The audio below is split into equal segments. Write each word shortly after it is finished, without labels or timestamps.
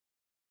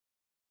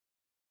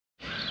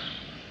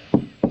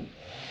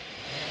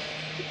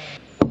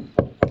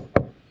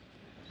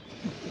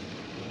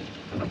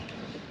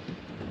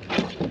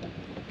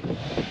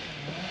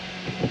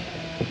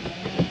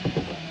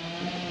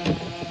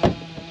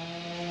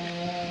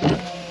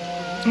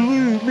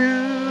Blue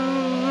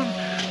moon,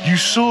 you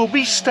saw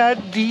me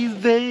standing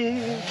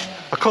there.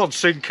 I can't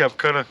sing, Kev,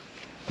 can I?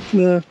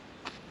 No.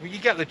 Well, you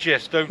get the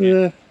gist, don't you?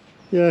 Yeah,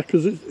 yeah,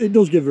 because it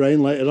does give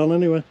rain later on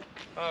anyway.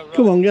 Oh, right.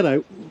 Come on, get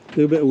out,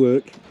 do a bit of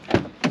work.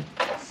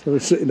 So we're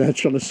sitting there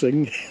trying to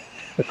sing.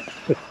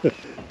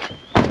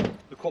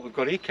 Look what we've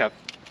got here, Kev.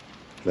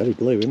 Very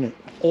blue, isn't it?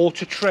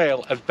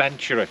 Autotrail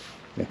Adventure.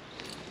 Yeah.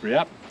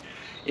 Yep.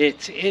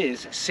 It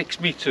is 6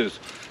 metres.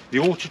 The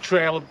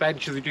Autotrail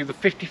Adventure, they do the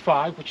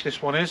 55, which this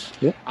one is,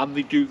 yeah, and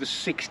they do the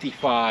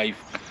 65.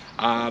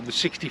 The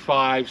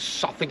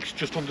 65's, I think, it's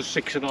just under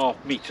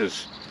 6.5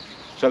 metres.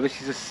 So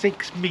this is a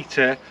 6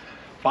 metre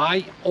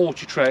by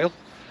Autotrail,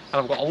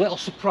 and I've got a little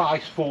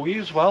surprise for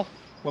you as well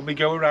when we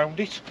go around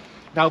it.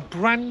 Now,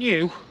 brand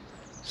new,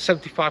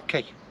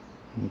 75k.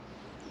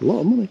 A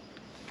lot of money.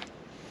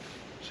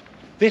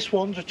 This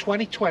one's a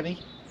 2020,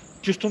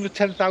 just under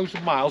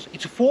 10,000 miles.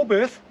 It's a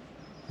 4-berth,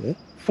 yeah,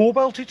 4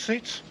 belted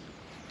seats,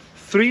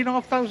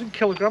 3,500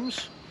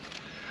 kilograms,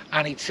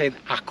 and it's in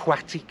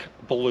aquatic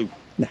blue.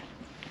 Nah,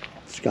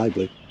 sky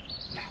blue.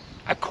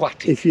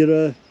 Aquatic. If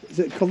you're a, is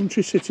it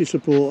Coventry City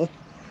supporter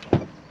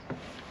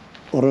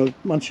or a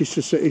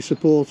Manchester City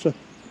supporter,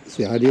 it's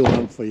the ideal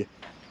one for you.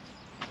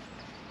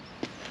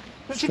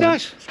 Isn't it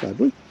nice? Sky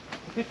blue.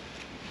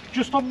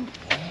 Just on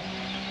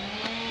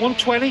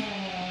 120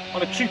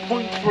 on a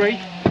 2.3.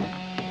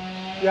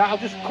 Yeah, I'll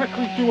just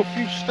quickly do a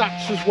few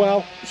stats as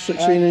well.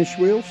 16-inch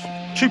wheels.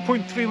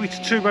 2.3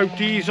 litre turbo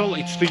diesel.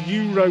 It's the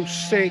Euro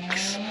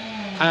 6.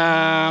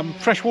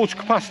 Freshwater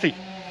capacity.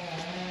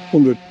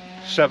 100.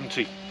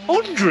 70.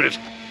 100.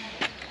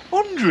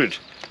 100.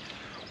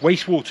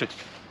 Wastewater.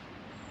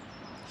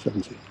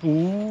 70.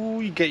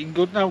 Ooh, you're getting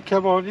good now,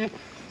 Kev, aren't you?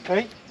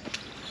 Hey.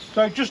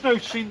 So just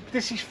noticing,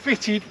 this is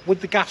fitted with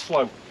the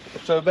Gaslow.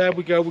 So there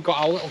we go, we've got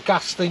our little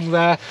gas thing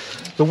there.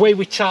 The way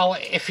we tell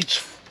if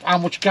it's how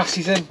much gas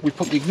is in, we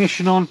put the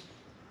ignition on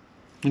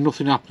and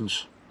nothing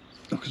happens.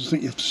 Because I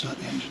think you have to start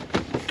the engine.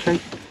 Okay,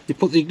 you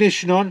put the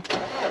ignition on,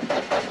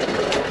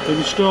 then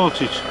you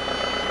start it.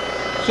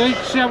 See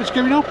how it's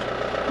going up?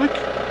 Look,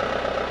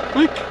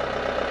 look.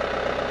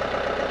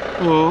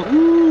 Oh,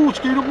 ooh, it's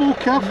going up more,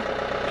 Kev.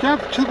 Kev,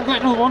 we'll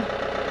get another one.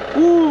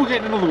 Ooh, we're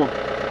getting another one.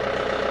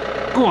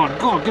 Go on,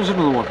 give us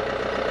another one.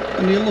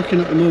 And you're looking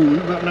at the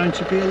moment about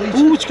 90p a litre.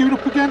 Oh, it's going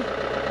up again.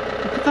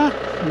 Look at that.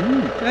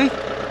 Hey?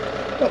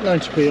 About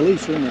 90p a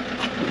litre, isn't it?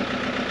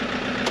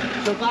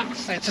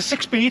 So it's a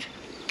 6-speed.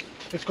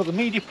 It's got the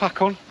media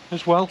pack on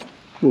as well.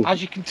 Ooh.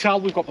 As you can tell,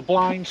 we've got the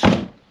blinds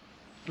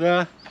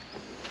there.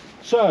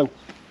 So,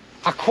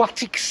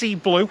 aquatic sea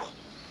blue.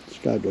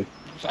 Sky blue.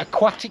 So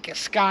aquatic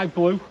sky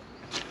blue.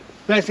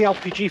 There's the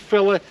LPG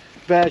filler.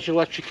 There's your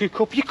electric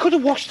hookup. You could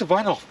have washed the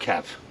van off,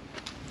 Kev.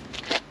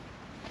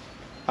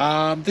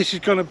 This is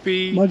going to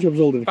be my job's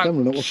holding a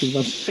camera, not watching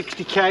that.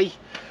 60k.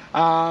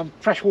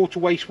 Freshwater,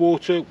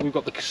 wastewater. We've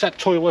got the cassette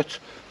toilet,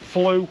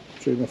 flue.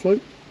 Truma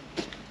flue.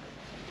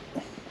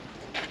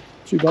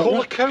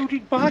 Colour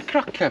coded bike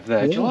rack, Kev.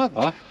 There, do you like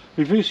that?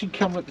 Reversing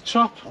camera at the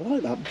top. I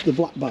like that, the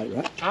black bike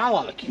rack. I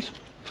like it.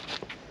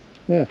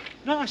 Yeah.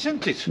 Nice,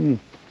 isn't it? Mm.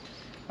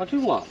 I do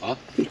like that.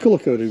 It's colour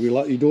coded with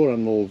like your door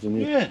handles and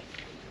your... Yeah.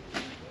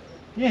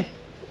 Yeah.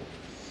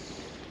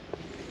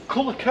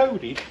 Colour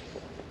coded.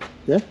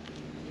 Yeah.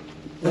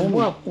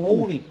 Well,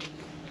 awning.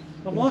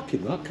 I'm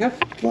liking that, Kev.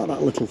 Like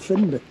that little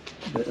fin bit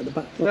at the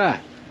back.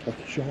 There. Like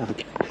a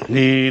shark.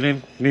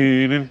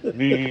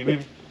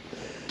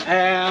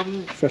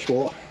 Fresh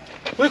water.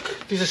 Look,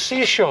 there's a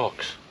sea of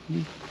sharks.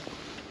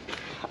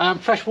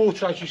 Fresh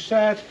water, as you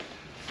said.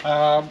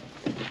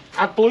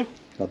 AdBlue.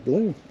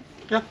 AdBlue.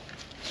 Yeah.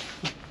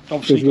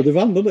 Obviously. Goes with the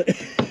van, doesn't it?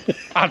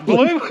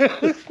 AdBlue.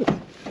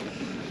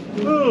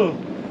 Oh.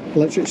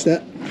 Electric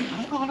step.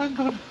 Hang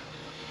on.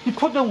 You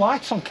put no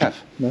lights on, Kev.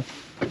 No.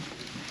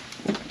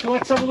 So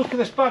let's have a look at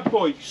this bad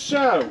boy.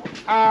 So,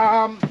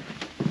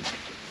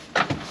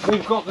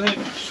 we've got the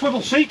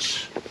swivel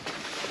seats.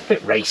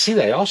 Bit racy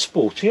they are,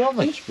 sporty, aren't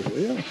they?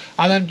 Sporty, yeah.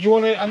 And then do you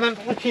want to? And then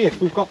look here,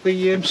 we've got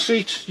the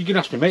seat. You're gonna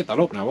have to make that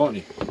up now, aren't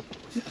you?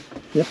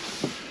 Yeah.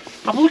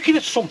 I'm looking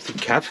at something,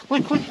 Kev.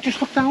 Look, just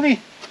look down here.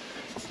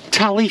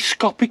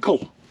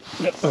 Telescopical.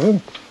 Yep.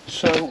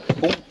 So,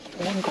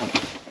 hang on.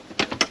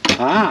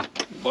 Ah,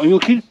 what are you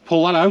looking?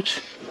 Pull that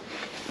out.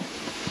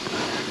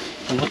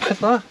 And look at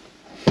that.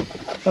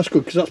 That's good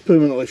because that's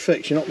permanently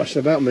fixed. You're not messing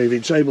about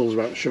moving tables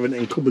about shoving it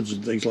in cupboards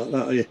and things like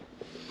that, are you?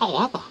 I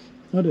like that.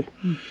 I do.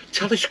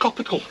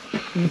 Telescopical.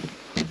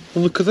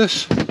 And look at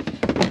this.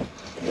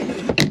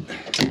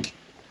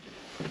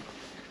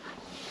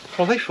 What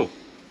are they for?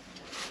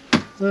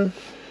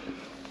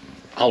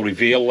 I'll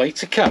reveal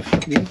later, Kev.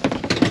 Yeah.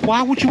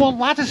 Why would you want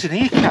ladders in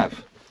here, Kev?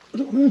 I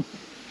don't know.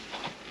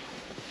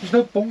 There's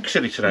no bunks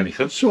in it or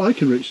anything. So I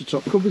can reach the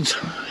top cupboards.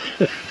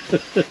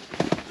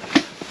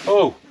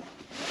 Oh,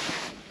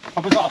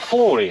 have we got a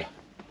floor here?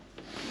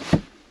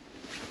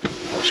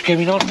 What's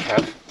going on,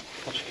 Kev?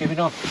 What's going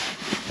on?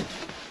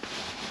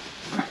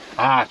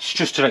 Ah, it's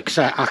just an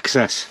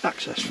access.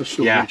 Access for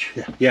storage.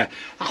 Yeah.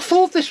 I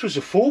thought this was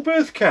a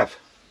 4-berth, Kev.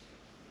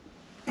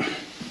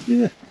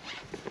 Yeah.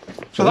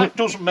 So that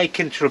doesn't make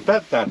into a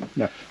bed then?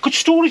 No. Good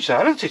storage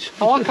there, isn't it?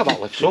 I like how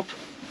that lifts up.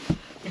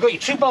 You've got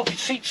your 2 belted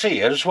seats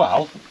here as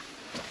well.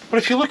 But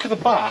if you look at the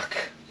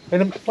back,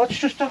 let's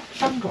just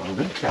hang on a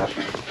minute, Kev.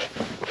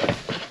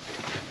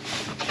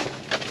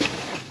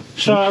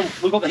 So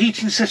we've got the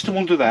heating system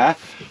under there.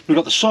 We've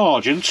got the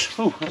Sergeant.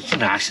 Oh, that's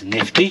nice and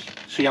nifty.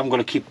 See, I'm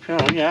going to keep,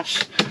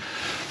 yes.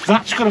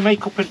 That's going to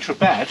make up into a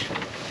bed.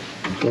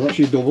 So that's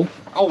your double.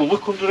 Oh, well,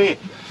 look under here.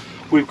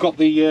 We've got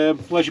the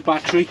leisure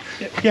battery.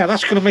 Yep. Yeah,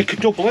 that's going to make a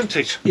double, isn't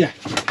it? Yeah.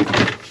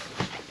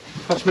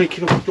 That's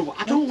making up a double.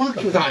 I don't like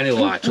it without any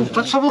light.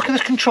 Let's have a look at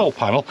this control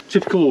panel.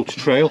 Typical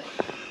Autotrail.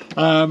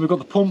 We've got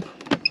the pump.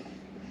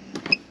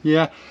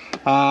 Yeah.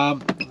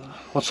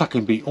 What's that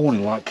going to be?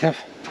 Awning light, Kev.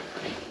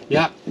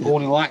 Yeah,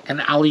 awning light, an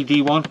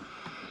LED one.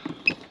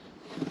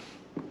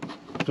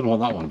 Don't know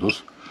what that one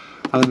does.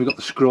 And then we've got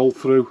the scroll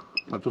through.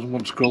 That doesn't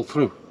want to scroll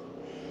through.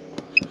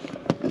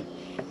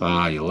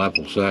 Ah, your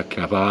levels there,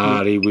 Kev.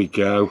 Ah, here we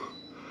go.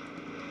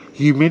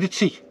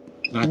 Humidity,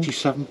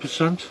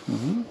 97%.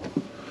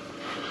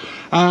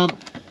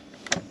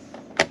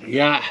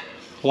 Yeah,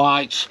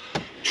 lights,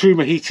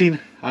 Truma heating,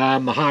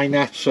 the high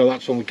net, so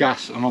that's on the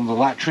gas and on the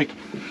electric.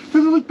 They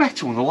look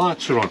better when the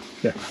lights are on.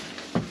 Yeah.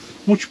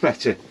 Much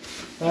better.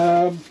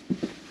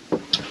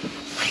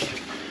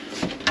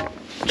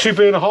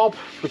 2-burner hob,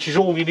 which is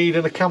all you need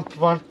in a camper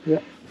van.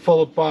 Yeah.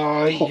 Followed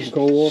by hot and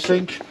cold water.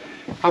 Sink.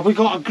 Have we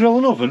got a grill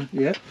and oven?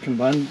 Yeah,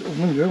 combined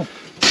oven and grill,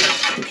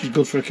 which is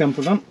good for a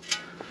camper van.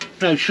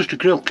 No, it's just a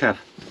grill, Kev.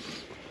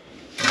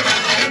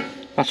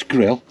 That's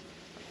grill.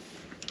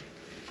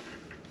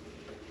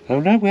 Oh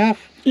no, we have.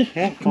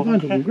 Yeah,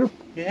 combined oven and grill.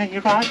 Yeah,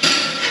 you're right.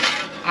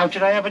 How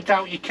did I ever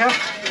doubt you, Kev?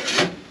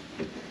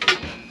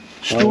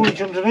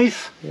 Storage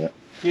underneath. Yeah.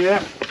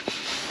 Yeah.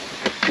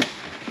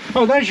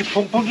 Oh, there's your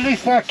pump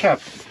underneath there,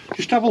 Kev.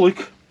 Just have a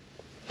look.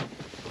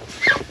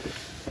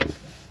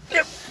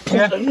 Yep.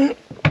 Yeah.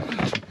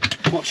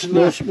 What's in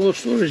there? More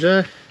storage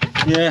there.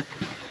 Yeah.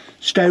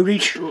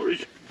 Storage.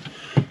 What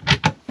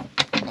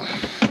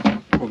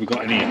have we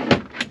got in here?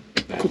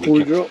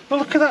 Couple of drop. Oh,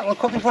 look at that.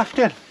 Look what they've left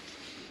in.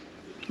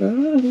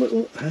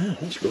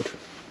 That's good.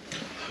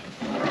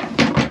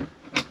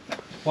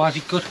 Why is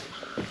it good?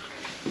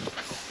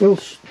 Well,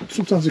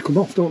 sometimes they come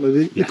off, don't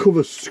they? They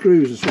cover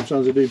screws and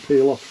sometimes they do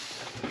peel off.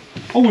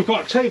 Oh, we've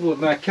got a table in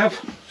there,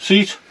 Kev.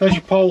 Seat, there's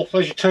your pole,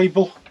 there's your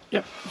table.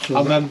 Yep. So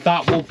and then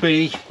that will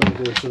be...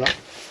 Go into that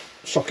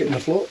socket in the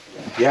floor.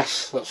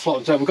 Yes, that's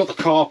slotted down. We've got the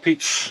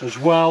carpets as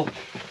well.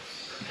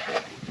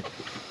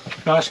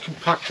 Nice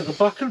compact at the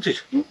back, isn't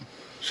it?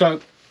 So,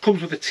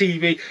 comes with a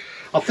TV.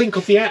 I think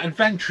of the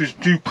Adventures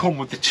do come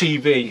with the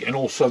TV and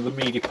also the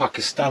media pack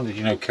as standard,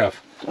 you know, Kev.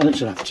 And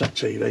it's an Avtex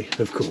TV,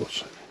 of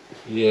course.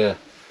 Yeah.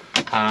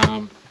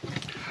 I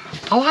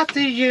like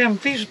the,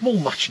 these all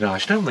match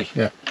nice, don't they?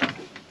 Yeah.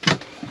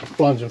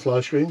 Blinds and fly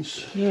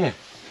screens. Yeah.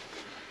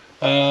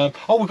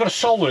 Oh, we've got a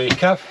solar here,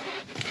 Kev.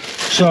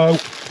 So,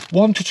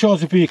 1 to charge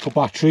the vehicle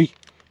battery,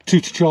 2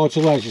 to charge the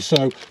leisure.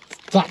 So,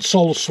 that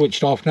solar's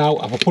switched off now.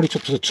 If I put it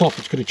up to the top,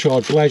 it's going to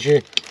charge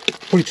leisure.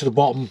 Put it to the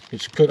bottom,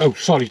 it's good. Oh,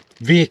 sorry,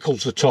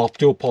 vehicle's the top,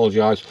 do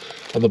apologise.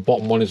 And the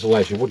bottom one is the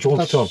leisure. What do you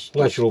want it on?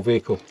 Leisure or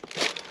vehicle?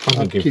 I'm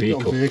going to give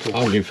vehicle.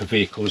 I'm going for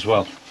vehicle as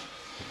well.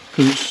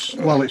 Because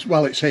while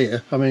it's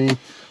here, I mean,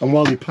 and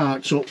while you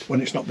parked up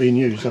when it's not being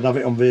used, I'd have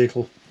it on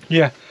vehicle.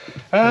 Yeah.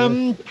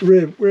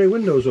 Rear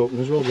windows open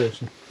as well,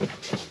 Jason.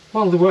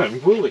 Well, they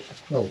won't, will they?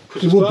 Well,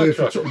 they would do if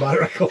I took my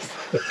rack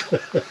off.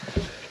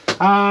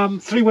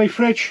 3-way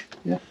fridge.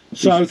 Yeah.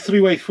 So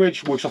 3-way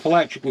fridge, works off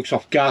electric, works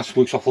off gas,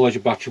 works off a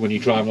leisure battery when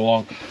you're driving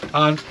along.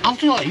 And I'll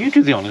do like you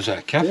do the honours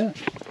there, Kev. Yeah.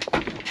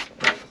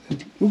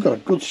 We've got a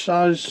good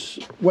size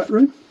wet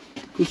room,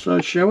 good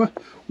size shower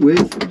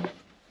with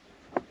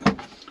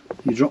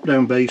your drop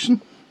down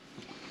basin.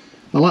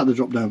 I like the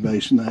drop down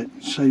basin there,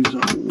 it saves a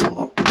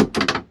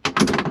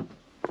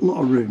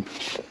lot of room.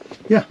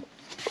 Yeah,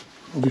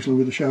 obviously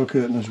with the shower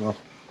curtain as well.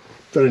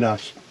 Very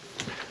nice.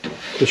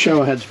 The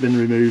shower head's been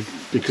removed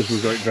because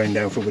we've got it drained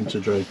down for winter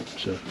drain.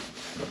 So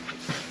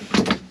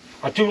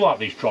I do like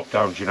these drop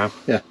downs, you know.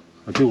 Yeah,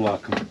 I do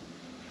like them.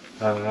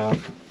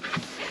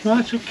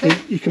 Right, okay.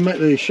 You can make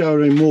the shower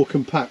room more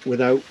compact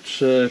without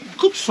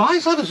good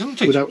size, that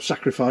isn't it? Without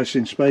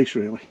sacrificing space,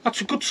 really.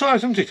 That's a good size,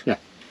 isn't it? Yeah.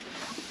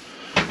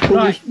 But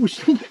right. we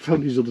still not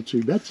found these other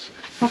 2 beds.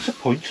 That's a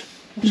point.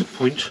 That's a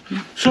point.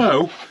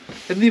 So,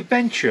 in the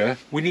adventure,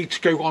 we need to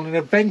go on an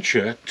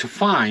adventure to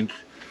find.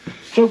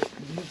 So,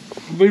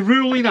 we're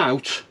ruling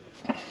out.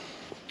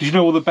 Do you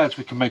know all the beds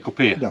we can make up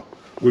here? No.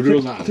 We're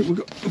ruling that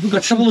out.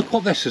 Let's have a look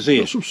what this is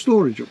here. Got some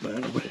storage up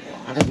there, have we?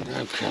 I don't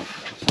know, Kev.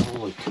 Let's have a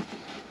look.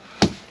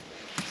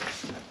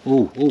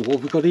 Oh, what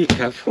have we got here,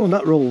 Kev? Oh, and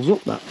that rolls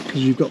up, that,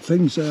 because you've got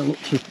things there, look,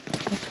 to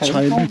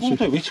tie them into. We'll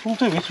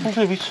do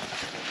it.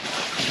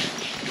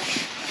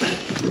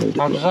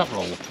 How does that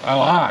roll?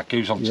 Oh, it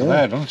goes onto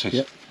there, doesn't it?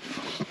 Yep.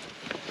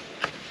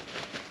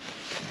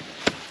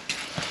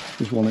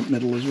 There's one in the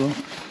middle as well.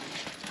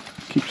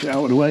 Keeps it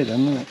out of the way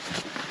then, doesn't it?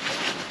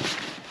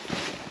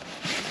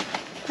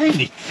 They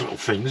need little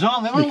things,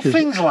 aren't they? Little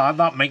things like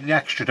that make the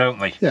extra, don't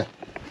they? Yeah.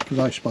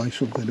 because I spy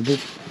something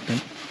above.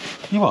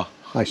 Okay. You are?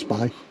 I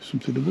spy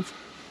something above.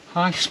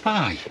 I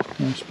spy?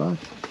 I spy.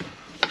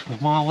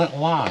 With my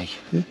little eye?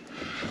 Yeah.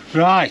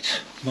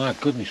 Right. My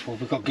goodness, what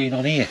have we got going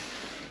on here?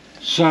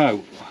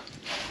 So...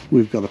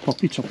 we've got a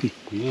poppy toppy.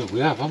 Yeah,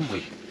 we have, haven't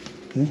we?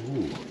 Yeah.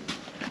 Ooh.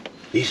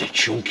 These are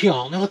chunky,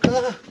 aren't they? Look at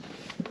that.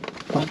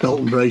 That's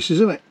belt and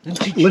braces, isn't it?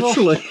 Isn't it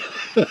Literally.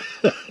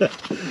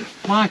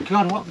 My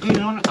God, what's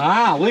going on?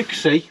 Ah, look,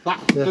 see,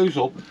 that goes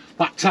up,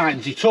 that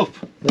tightens it up.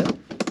 Yeah.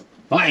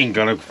 That ain't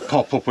going to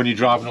pop up when you're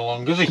driving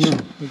along, is it? No,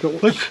 we've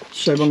got look.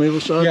 Same on the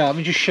other side. Yeah, let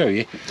me just show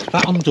you.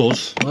 That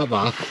undoes, like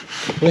that.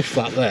 Lift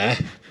that there.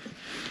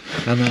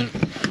 And then,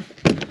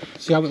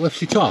 see how it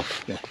lifts it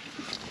off? Yeah.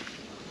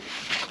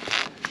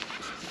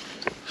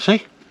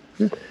 See?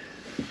 Yeah.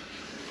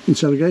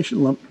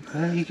 Interrogation lamp.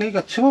 There you go, you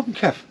got two of them,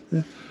 Kev.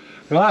 Yeah.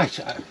 Right.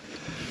 Do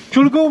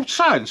you want to go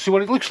outside and see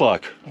what it looks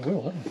like? I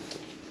will,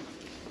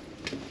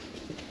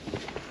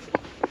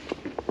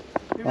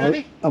 You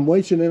ready? I'm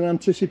waiting in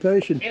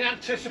anticipation. In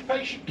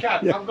anticipation,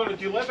 Kev, Yeah. I'm going to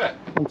deliver.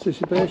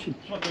 Anticipation.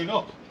 It's not going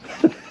up.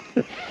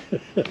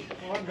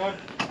 Come on.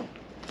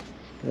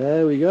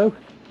 There we go.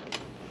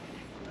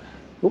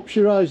 Up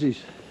she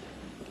rises.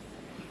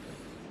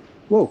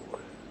 Whoa,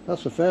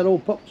 that's a fair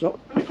old pop top.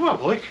 Come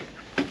on, look.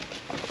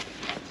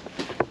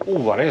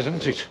 Oh, that is,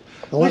 isn't it?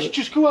 Like Let's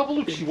just go have a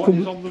look, see what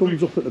is on the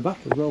comes roof. up at the back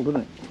as well,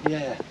 doesn't it?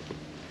 Yeah.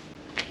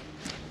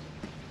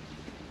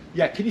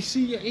 Yeah, can you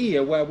see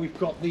here where we've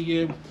got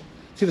the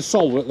see the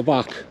solar at the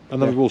back,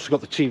 and then we've also got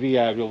the TV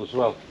aerial as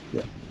well.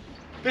 Yeah.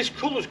 This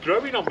colour's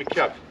growing on me,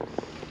 Kev.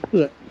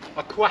 Is it?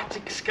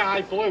 Aquatic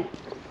sky blue.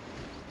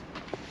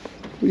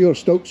 Well, you're a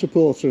Stoke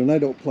supporter and I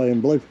don't play in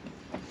blue.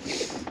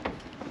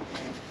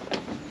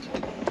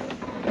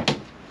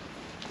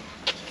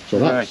 So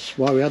that's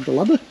why we had the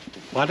ladder.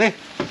 Ladder?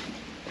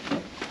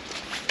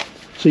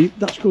 See,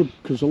 that's good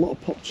because a lot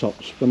of pop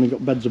tops, when they've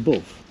got beds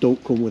above,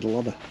 don't come with a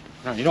ladder.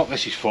 Now, you know what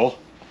this is for?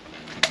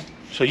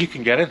 So you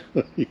can get in.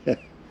 Yeah.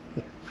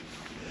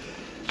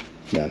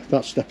 No,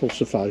 that step will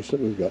suffice that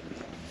we've got.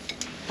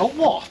 Oh,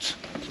 what?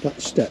 That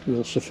step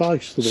will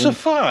suffice. The one.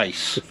 Suffice?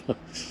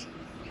 Suffice.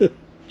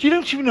 You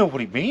don't even know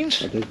what it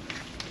means. I do.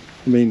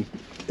 I mean,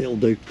 it'll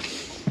do.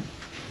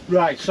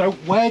 Right, so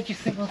where do you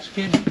think that's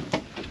going?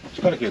 It's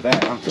got to go there,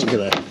 hasn't it? Look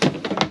at that.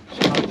 It's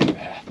got to go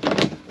there.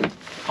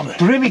 I'm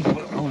brimming.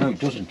 Oh no, it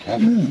doesn't,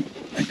 Kev.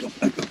 Hang on.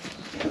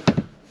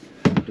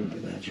 Don't be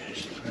there,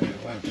 Jason.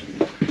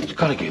 It's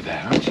got to go there,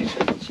 hasn't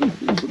it? See,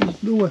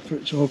 there's nowhere for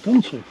it to hook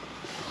onto.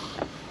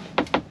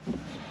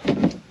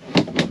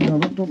 No,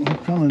 that don't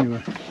hook on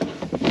anywhere.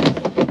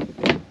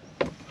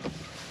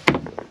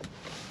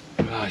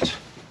 Right.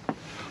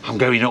 I'm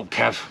going up,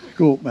 Kev.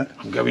 Go up, mate.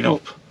 I'm going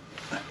up.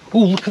 Oh,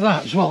 look at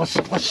that as well.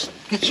 Let's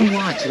get some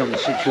lighting on the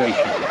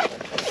situation.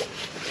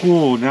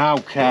 Oh, now,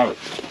 Kev.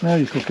 Now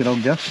you're cooking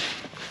on gas.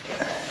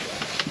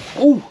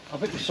 Oh, I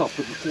bit this off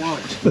with the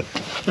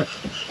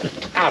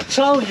light. I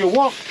tell you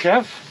what,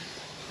 Kev.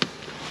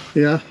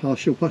 Yeah, I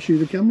shall pass you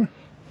the camera.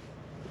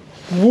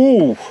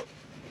 Whoa.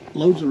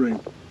 Loads of room.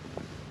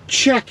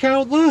 Check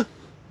out there.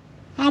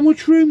 How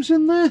much room's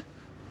in there?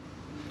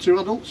 2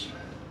 adults.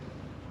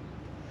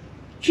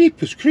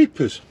 Jeepers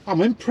creepers.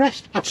 I'm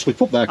impressed. I'd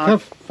sleep up there, Kev.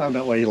 I've found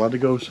out where your ladder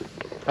goes.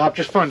 I've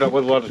just found out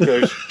where the ladder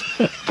goes.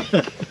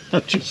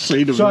 I've just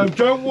seen them. So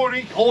don't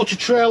worry,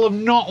 Autotrail have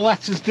not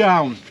let us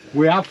down.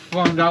 We have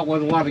found out where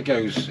the ladder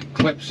goes. It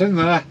clips in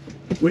there.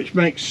 Which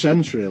makes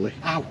sense, really.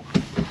 Ow.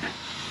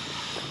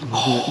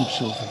 Hurt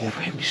himself again.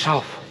 Hit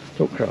myself.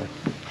 Don't cry.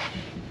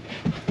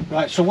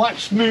 Right, so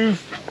let's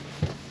move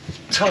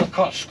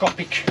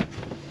telescopic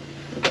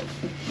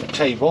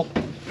table.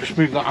 Just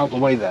move that out of the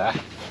way there.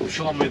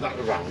 Shall I move that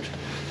around?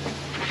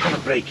 Kind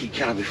of break it,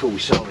 can I, before we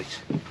sell it?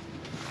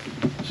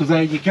 So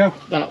there you go.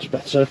 That's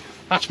better.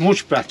 That's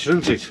much better,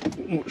 isn't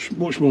it?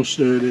 Much more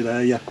sturdy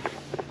there, yeah.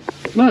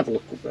 Now have a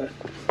look up there.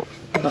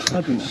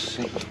 I don't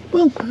know.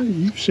 Well,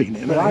 you've seen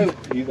it, Right,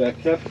 you there,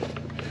 Kev?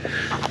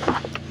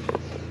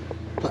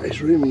 That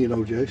is roomy, you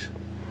know, Jace.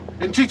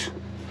 Isn't it?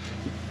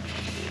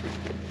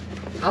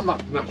 And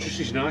that mattress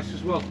is nice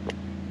as well.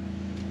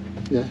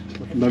 Yeah,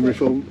 like a memory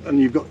foam, and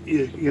you've got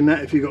your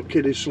net if you've got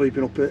kiddies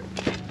sleeping up it.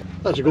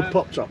 That's a good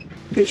pop top.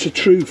 It's a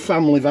true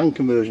family van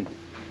conversion.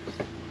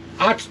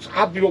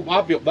 I'd be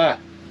up there.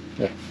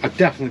 Yeah. I'd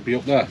definitely be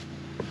up there.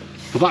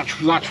 But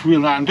that's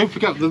really nice. And don't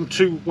forget them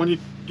two, when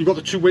you've got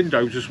the 2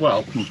 windows as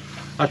well.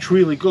 That's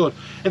really good.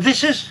 And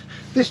this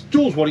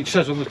does what it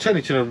says on the tin.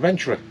 It's an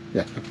adventurer.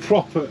 Yeah. A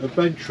proper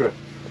adventurer.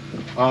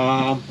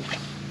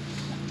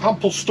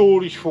 Ample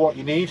storage for what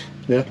you need.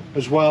 Yeah.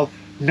 As well.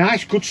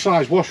 Nice, good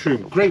sized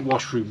washroom. Great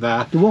washroom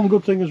there. The one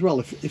good thing as well,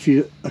 if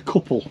you're a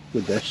couple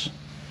with this,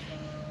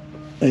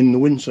 in the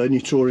winter, and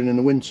you're touring in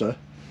the winter,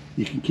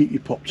 you can keep your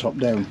pop top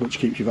down, which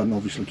keeps your van,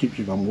 obviously keeps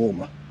your van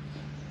warmer.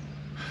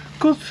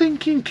 Good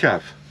thinking,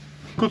 Kev.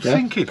 Good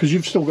thinking. Because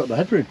you've still got the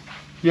headroom.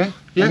 Yeah,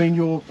 yeah. I mean,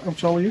 how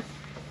tall are you?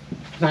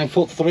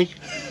 9'3".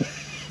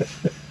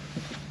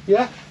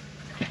 Yeah.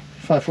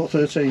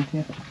 5'13",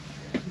 yeah.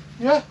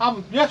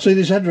 Yeah, yeah. See,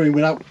 there's headroom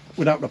without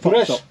the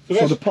pop top. There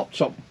So is. the pop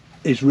top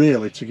is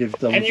really to give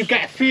them... And you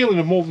get a feeling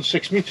of more than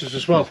 6 metres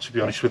as well, to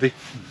be honest with you.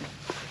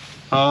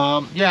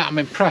 Yeah, I'm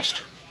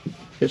impressed.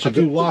 I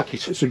do like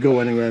it. It's a go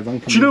anywhere van.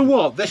 Do you know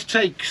what? This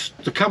takes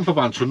the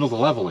Campervan to another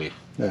level here.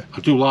 Yeah. I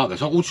do like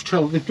this.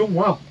 Autotrail, they've done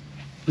well.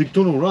 They've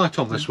done all right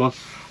on this one.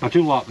 I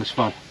do like this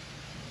van.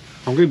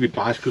 I'm going to be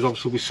biased because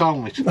obviously we're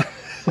selling it.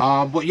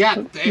 But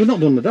yeah, we've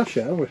not done the dash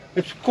yet, have we?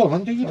 It's go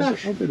on, do your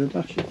dash. I'll do the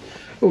dash.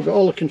 Oh, we've got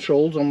all the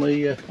controls on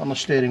the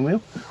steering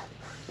wheel.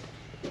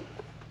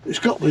 It's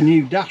got the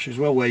new dash as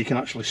well, where you can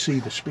actually see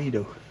the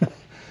speedo.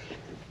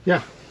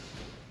 Yeah.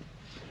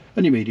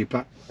 And your media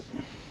pack.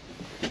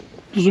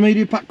 Does the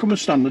media pack come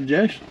as standard,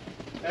 Jace?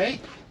 Hey?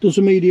 Does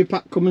the media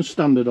pack come as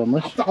standard on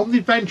this? On the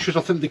Adventures,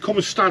 I think they come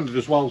as standard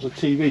as well as the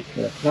TV.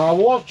 Yeah. Now, I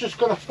was just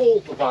going to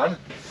fault the van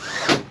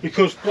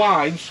because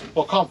blinds,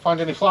 well, I can't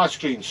find any fly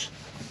screens.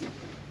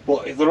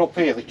 But they're up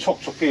here, they're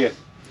tucked up here.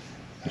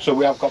 So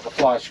we have got the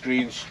fly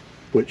screens.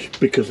 Which,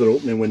 because they're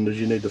opening windows,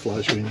 you need the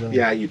fly screens, don't you?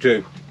 Yeah, you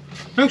do.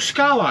 No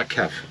skylight,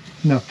 Kev?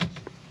 No.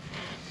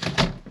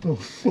 Oh,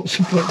 what's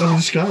the point having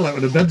a skylight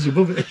when the bed's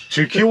above it?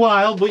 Took you a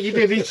while, but you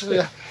did it.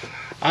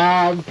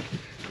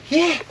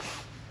 Yeah,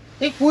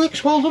 it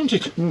works well, doesn't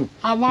it? Mm.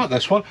 I like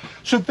this one.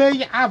 So there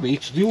you have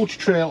it, the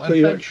Autotrail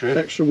Adventure.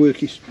 Extra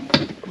worktop.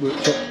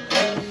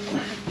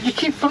 You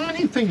keep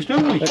finding things,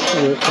 don't we?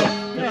 Extra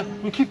worktop. Yeah,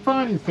 we keep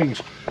finding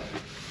things.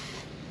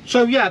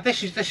 So yeah,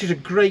 this is a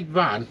great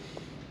van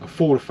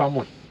for a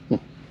family.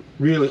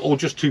 Really, or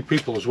just 2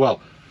 people as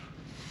well.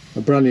 A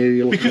brand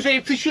new. Because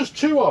if there's just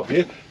 2 of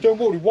you, don't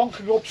worry, one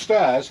can go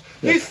upstairs.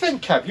 Yeah. You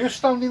think, Kev, you're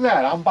standing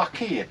there, I'm back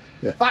here.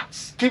 Yeah.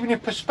 That's giving you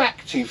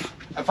perspective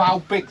of how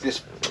big this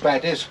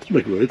bed is. It's a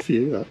big word for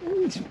you, that.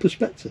 It's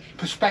perspective.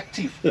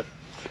 Perspective.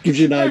 Gives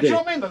you an idea. Do you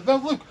know what I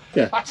mean? Look,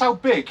 yeah. That's how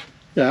big.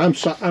 Yeah, I'm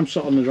sat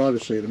on the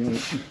driver's seat at the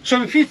moment.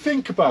 So if you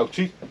think about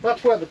it,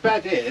 that's where the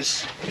bed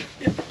is.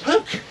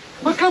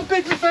 Look how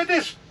big the bed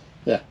is.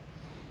 Yeah.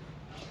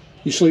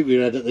 You sleep with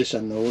your head at this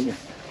end though, won't you?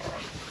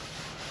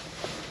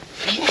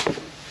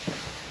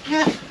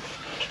 Yeah.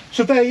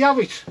 So there you have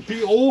it,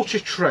 the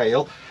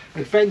Autotrail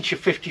Adventure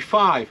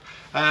 55.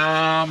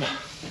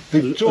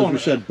 They've done, as we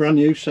said, brand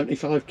new,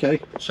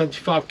 75k.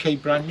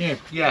 75k brand new,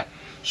 yeah.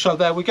 So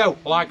there we go,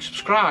 like,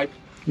 subscribe,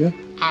 yeah,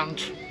 and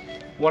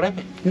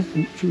whatever. Yeah,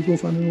 should we go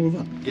find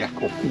another van? Yeah,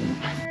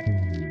 cool.